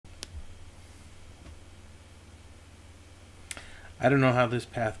I don't know how this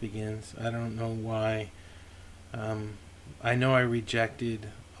path begins. I don't know why. I know I rejected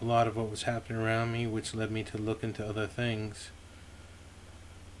a lot of what was happening around me, which led me to look into other things.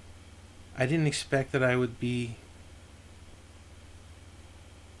 I didn't expect that I would be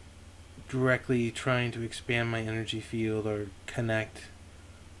directly trying to expand my energy field or connect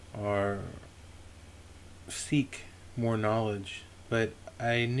or seek more knowledge, but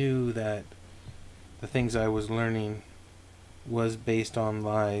I knew that the things I was learning was based on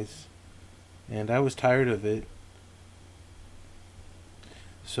lies, and I was tired of it.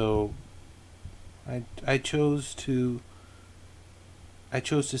 So I chose to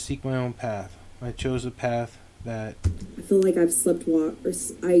seek my own path. I chose a path that I feel like I've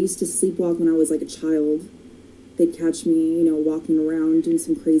I used to sleepwalk when I was like a child. They'd catch me, you know, walking around doing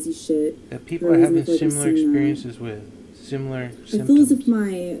some crazy shit. that people are having similar experiences with, similar symptoms. I feel as if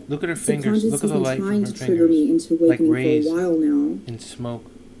my look at her fingers. Look at the light trying from her to trigger fingers, me into awakening like rays for a while now. in smoke.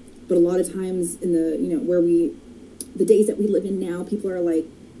 But a lot of times in the, you know, the days that we live in now, people are like,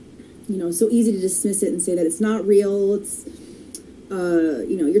 you know, so easy to dismiss it and say that it's not real. It's,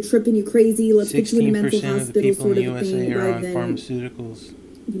 you know, you're tripping, you're crazy. Let's put you in a mental 16% of the hospital, people sort in of the a thing. USA are Rather on than, pharmaceuticals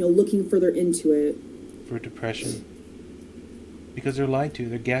you know, looking further into it. for depression. Because they're lied to.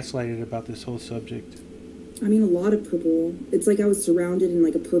 They're gaslighted about this whole subject. I mean, a lot of purple. It's like I was surrounded in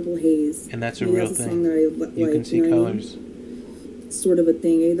like a purple haze. And that's a Maybe real that's a thing. song that I like, You can see you know colors. I mean? It's sort of a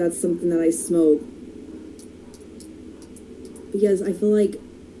thing. Maybe that's something that I smoke. Because I feel like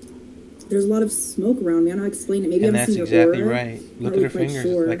there's a lot of smoke around me. I don't know how to explain it. Maybe And I'm that's seeing exactly aura. right. Look Not at her really quite fingers,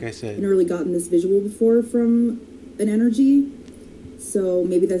 sure. like I said. I've never really gotten this visual before from an energy. So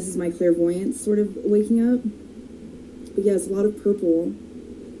maybe this is my clairvoyance sort of waking up. But yeah, it's a lot of purple.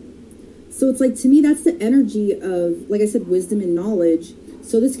 So it's like, to me, that's the energy of, like I said, wisdom and knowledge.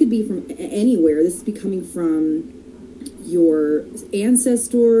 So this could be from anywhere. This could be coming from your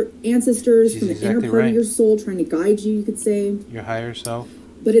ancestors, She's from the exactly inner part right. of your soul, trying to guide you, you could say. Your higher self.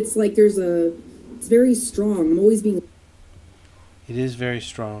 But it's like it's very strong. I'm always being... It is very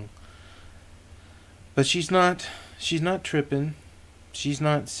strong. But she's not tripping. She's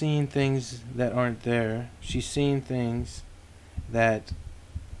not seeing things that aren't there. She's seeing things that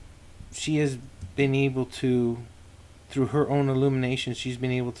she has been able to, through her own illumination, she's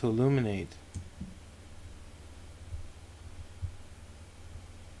been able to illuminate.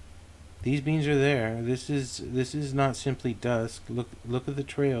 These beings are there. This is not simply dust. Look at the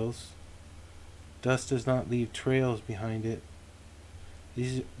trails. Dust does not leave trails behind it.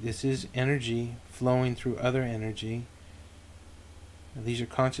 This is energy flowing through other energy. These are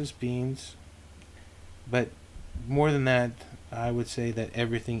conscious beings. But more than that, I would say that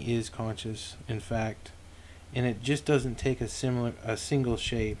everything is conscious, in fact. And it just doesn't take a single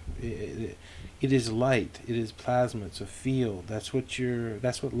shape. It is light. It is plasma. It's a field. That's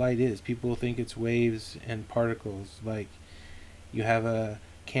what light is. People think it's waves and particles. Like, you have a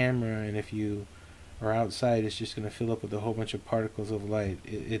camera, and if you are outside, it's just going to fill up with a whole bunch of particles of light.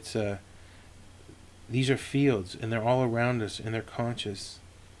 These are fields, and they're all around us, and they're conscious.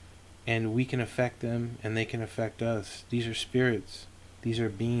 And we can affect them, and they can affect us. These are spirits. These are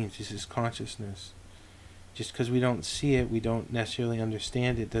beings. This is consciousness. Just because we don't see it, we don't necessarily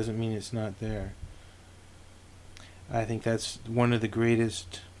understand it, doesn't mean it's not there. I think that's one of the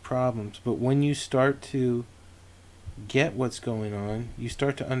greatest problems. But when you start to get what's going on, you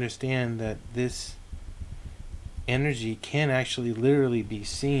start to understand that this energy can actually literally be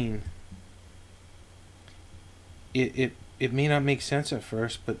seen. It may not make sense at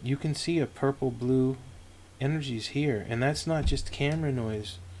first, but you can see a purple-blue energies here, and that's not just camera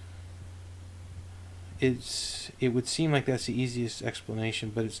noise. It would seem like that's the easiest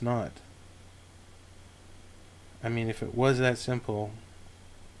explanation, but it's not. I mean, if it was that simple,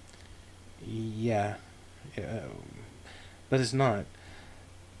 yeah, but it's not.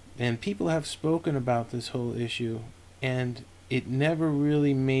 And people have spoken about this whole issue, and it never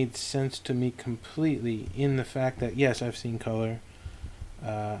really made sense to me completely, in the fact that, yes, I've seen color,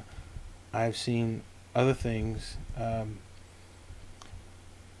 I've seen other things,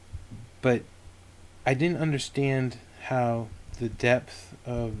 but I didn't understand how the depth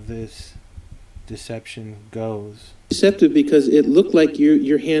of this deception goes. Deceptive because it looked like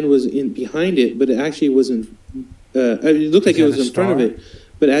your hand was in behind it, but it actually wasn't. It looked like it was in front of it,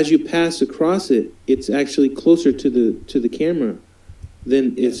 but as you pass across it, it's actually closer to the camera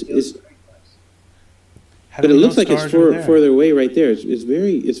than it's. But it looks like it's further away right there.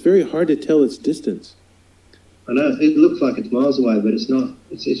 It's very hard to tell its distance. I know it looks like it's miles away, but it's not.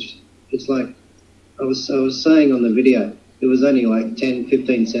 It's like I was saying on the video. It was only like 10,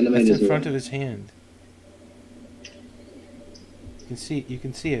 15 centimeters. That's in front of his hand. can see it. You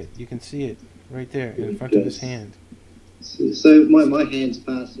can see it. You can see it right there in front of his hand. So my hand's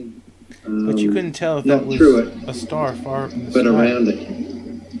passing. But you couldn't tell if not that was through it, a star far up in the but sky. around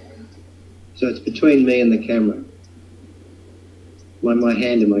it. So it's between me and the camera. My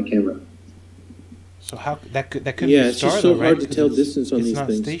hand and my camera. So how that could Yeah, be a it's star, just so though, right? hard to 'Cause tell it's distance on these not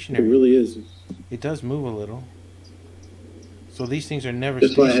things. stationary. It really is. It does move a little. So these things are never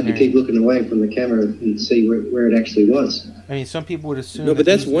That's why I stationary. had to keep looking away from the camera and see where it actually was. I mean, some people would assume. No, but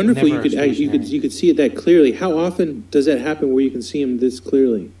that's these wonderful. never You could are stationary. you could see it that clearly. How often does that happen where you can see them this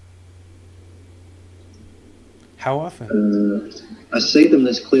clearly? How often? I see them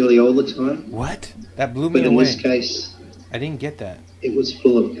this clearly all the time, What? That blew me but in away. this case, I didn't get that. it was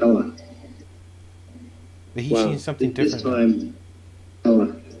full of color. But he's Wow. seen something This different. time,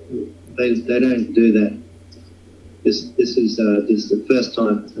 color. They don't do that. This is the first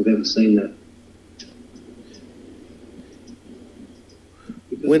time I've ever seen that.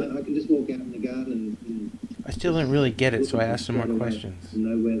 Because I can just walk out in the garden and I still didn't really get it, so I asked some more straight away questions. and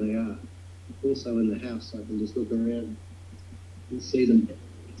know where they are. Also in the house, I can just look around and see them,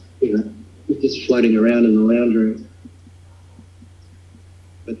 just floating around in the lounge room.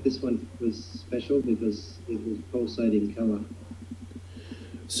 But this one was special because it was pulsating colour.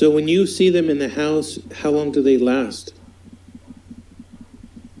 So when you see them in the house, how long do they last?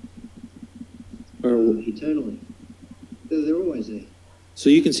 Or Eternally. They're always there. so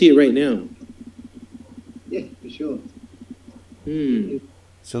you can see it right now. Yeah, for sure.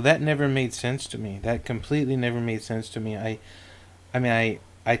 So that never made sense to me. That completely never made sense to me. I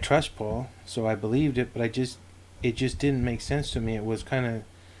trust Paul, so I believed it, but it just didn't make sense to me. It was kind of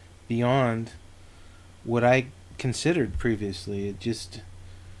beyond what I considered previously. It just,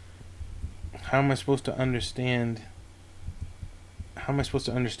 how am I supposed to understand? How am I supposed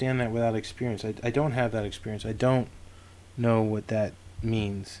to understand that without experience? I don't have that experience. I don't know what that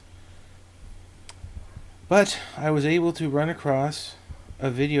means. But I was able to run across a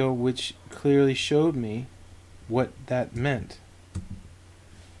video which clearly showed me what that meant.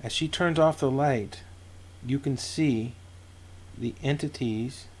 As she turns off the light, you can see the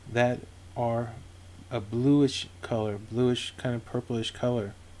entities that are a bluish color, bluish kind of purplish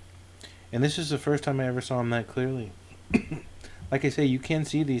color. And this is the first time I ever saw them that clearly. Like I say, you can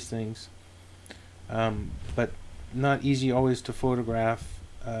see these things, but not easy always to photograph,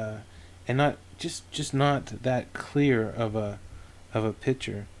 and not just not that clear of a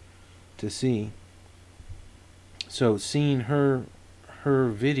picture to see. So seeing her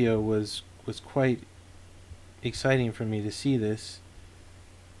video was quite exciting for me to see this.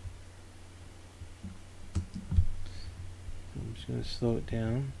 I'm just going to slow it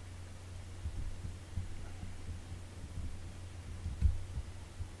down.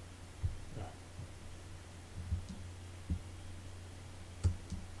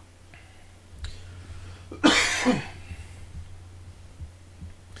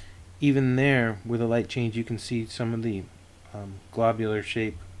 Even there, with a light change, you can see some of the globular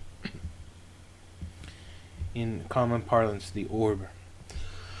shape. In common parlance, the orb.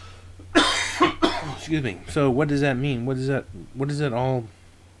 Excuse me. So, what does that mean? What does that all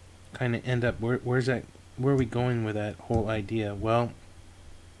kind of end up? Where are we going with that whole idea? Well,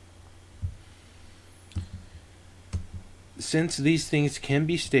 since these things can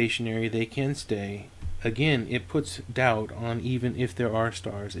be stationary, they can stay. Again, it puts doubt on even if there are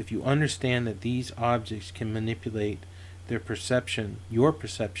stars. If you understand that these objects can manipulate their perception, your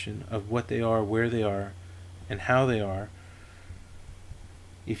perception of what they are, where they are, and how they are,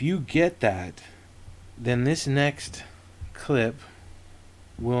 if you get that, then this next clip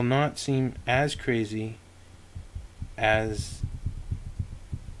will not seem as crazy as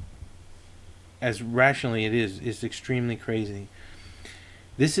rationally it is. It's extremely crazy.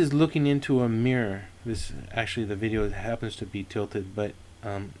 This is looking into a mirror. This actually, the video happens to be tilted, but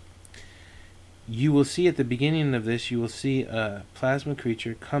you will see at the beginning of this, you will see a plasma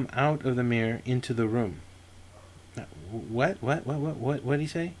creature come out of the mirror into the room. What did he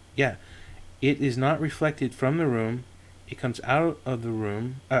say? Yeah, it is not reflected from the room. It comes out of the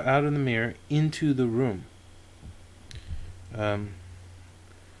room, out of the mirror into the room. And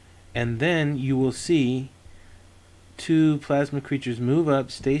then you will see two plasma creatures move up,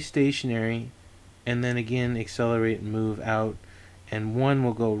 stay stationary, and then again accelerate and move out, and one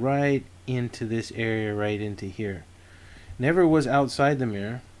will go right into this area, right into here. Never was outside the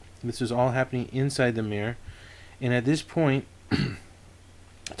mirror. This was all happening inside the mirror, and at this point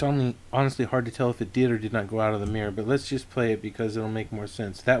it's only honestly hard to tell if it did or did not go out of the mirror, but let's just play it because it'll make more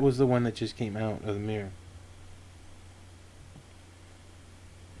sense. That was the one that just came out of the mirror.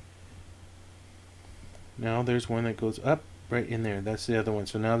 Now there's one that goes up right in there. That's the other one.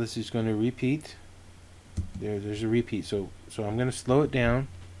 So now this is going to repeat. There's a repeat. So I'm going to slow it down.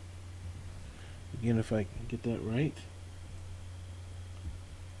 Again, if I can get that right.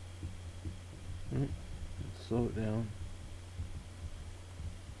 Slow it down.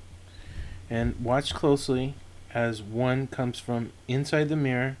 And watch closely as one comes from inside the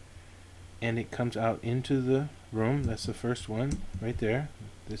mirror and it comes out into the room. That's the first one right there.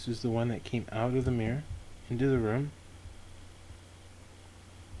 This is the one that came out of the mirror into the room.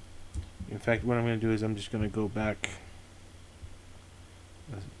 In fact, what I'm going to do is I'm just going to go back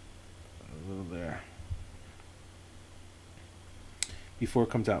a little there. Before it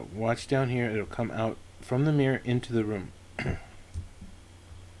comes out. Watch down here. It'll come out from the mirror into the room.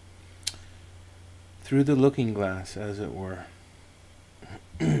 Through the looking glass, as it were.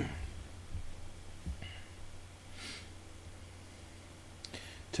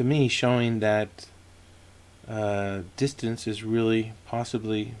 To me, showing that distance is really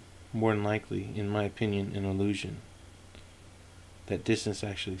possibly, more than likely, in my opinion, an illusion. That distance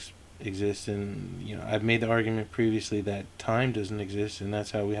actually exists, and I've made the argument previously that time doesn't exist, and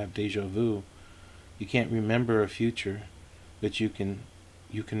that's how we have deja vu. You can't remember a future, but you can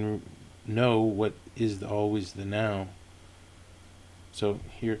know what is always the now. So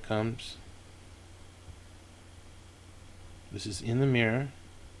here it comes. This is in the mirror.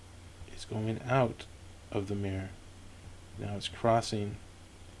 It's going out of the mirror. Now it's crossing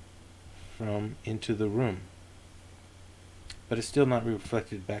from into the room. But it's still not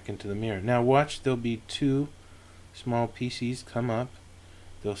reflected back into the mirror. Now watch, there'll be two small PCs come up.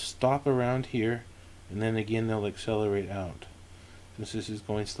 They'll stop around here, and then again they'll accelerate out. Since this is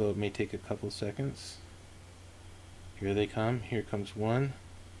going slow, it may take a couple seconds. Here they come. Here comes one.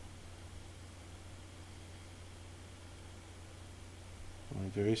 Going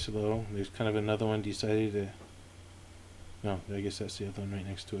very slow. There's kind of another one decided to... No, I guess that's the other one right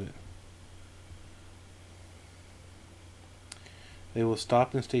next to it. They will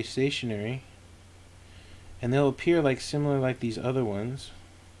stop and stay stationary, and they'll appear like similar like these other ones.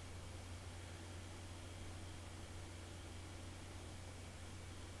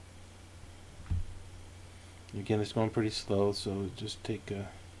 Again, it's going pretty slow, so just take a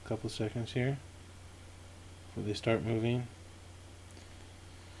couple seconds here before they start moving.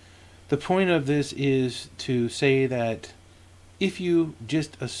 The point of this is to say that if you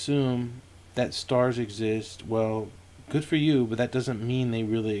just assume that stars exist, well, good for you, but that doesn't mean they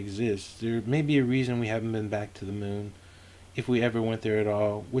really exist. There may be a reason we haven't been back to the moon, if we ever went there at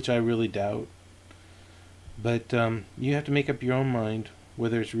all, which I really doubt. But you have to make up your own mind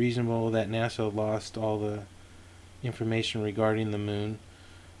whether it's reasonable that NASA lost all the information regarding the moon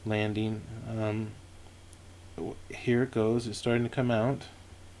landing. Here it goes. It's starting to come out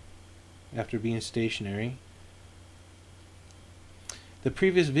after being stationary. The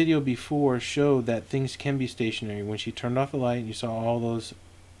previous video before showed that things can be stationary. When she turned off the light, you saw all those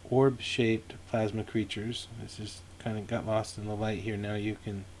orb-shaped plasma creatures. It's just kind of got lost in the light here. Now you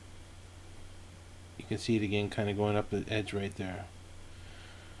can see it again, kind of going up the edge right there.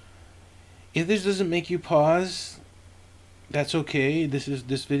 If this doesn't make you pause, that's okay. This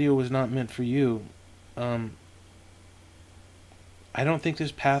video was not meant for you. I don't think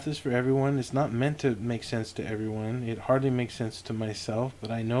this path is for everyone. It's not meant to make sense to everyone. It hardly makes sense to myself,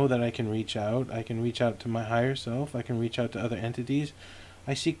 but I know that I can reach out. I can reach out to my higher self. I can reach out to other entities.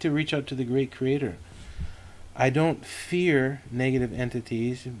 I seek to reach out to the great creator. I don't fear negative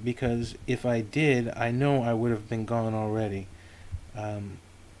entities, because if I did, I know I would have been gone already.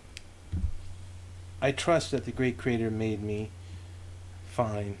 I trust that the great creator made me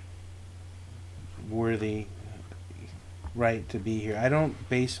fine, worthy, right to be here. I don't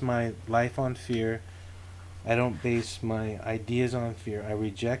base my life on fear. I don't base my ideas on fear. I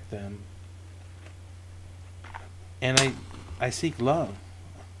reject them. And I seek love.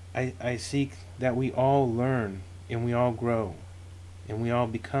 I seek that we all learn and we all grow and we all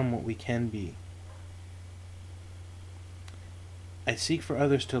become what we can be. I seek for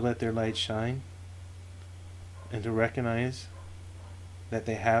others to let their light shine and to recognize that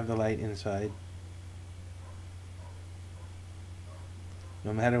they have the light inside.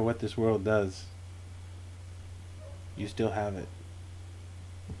 No matter what this world does, you still have it.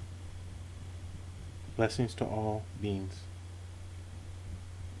 Blessings to all beings.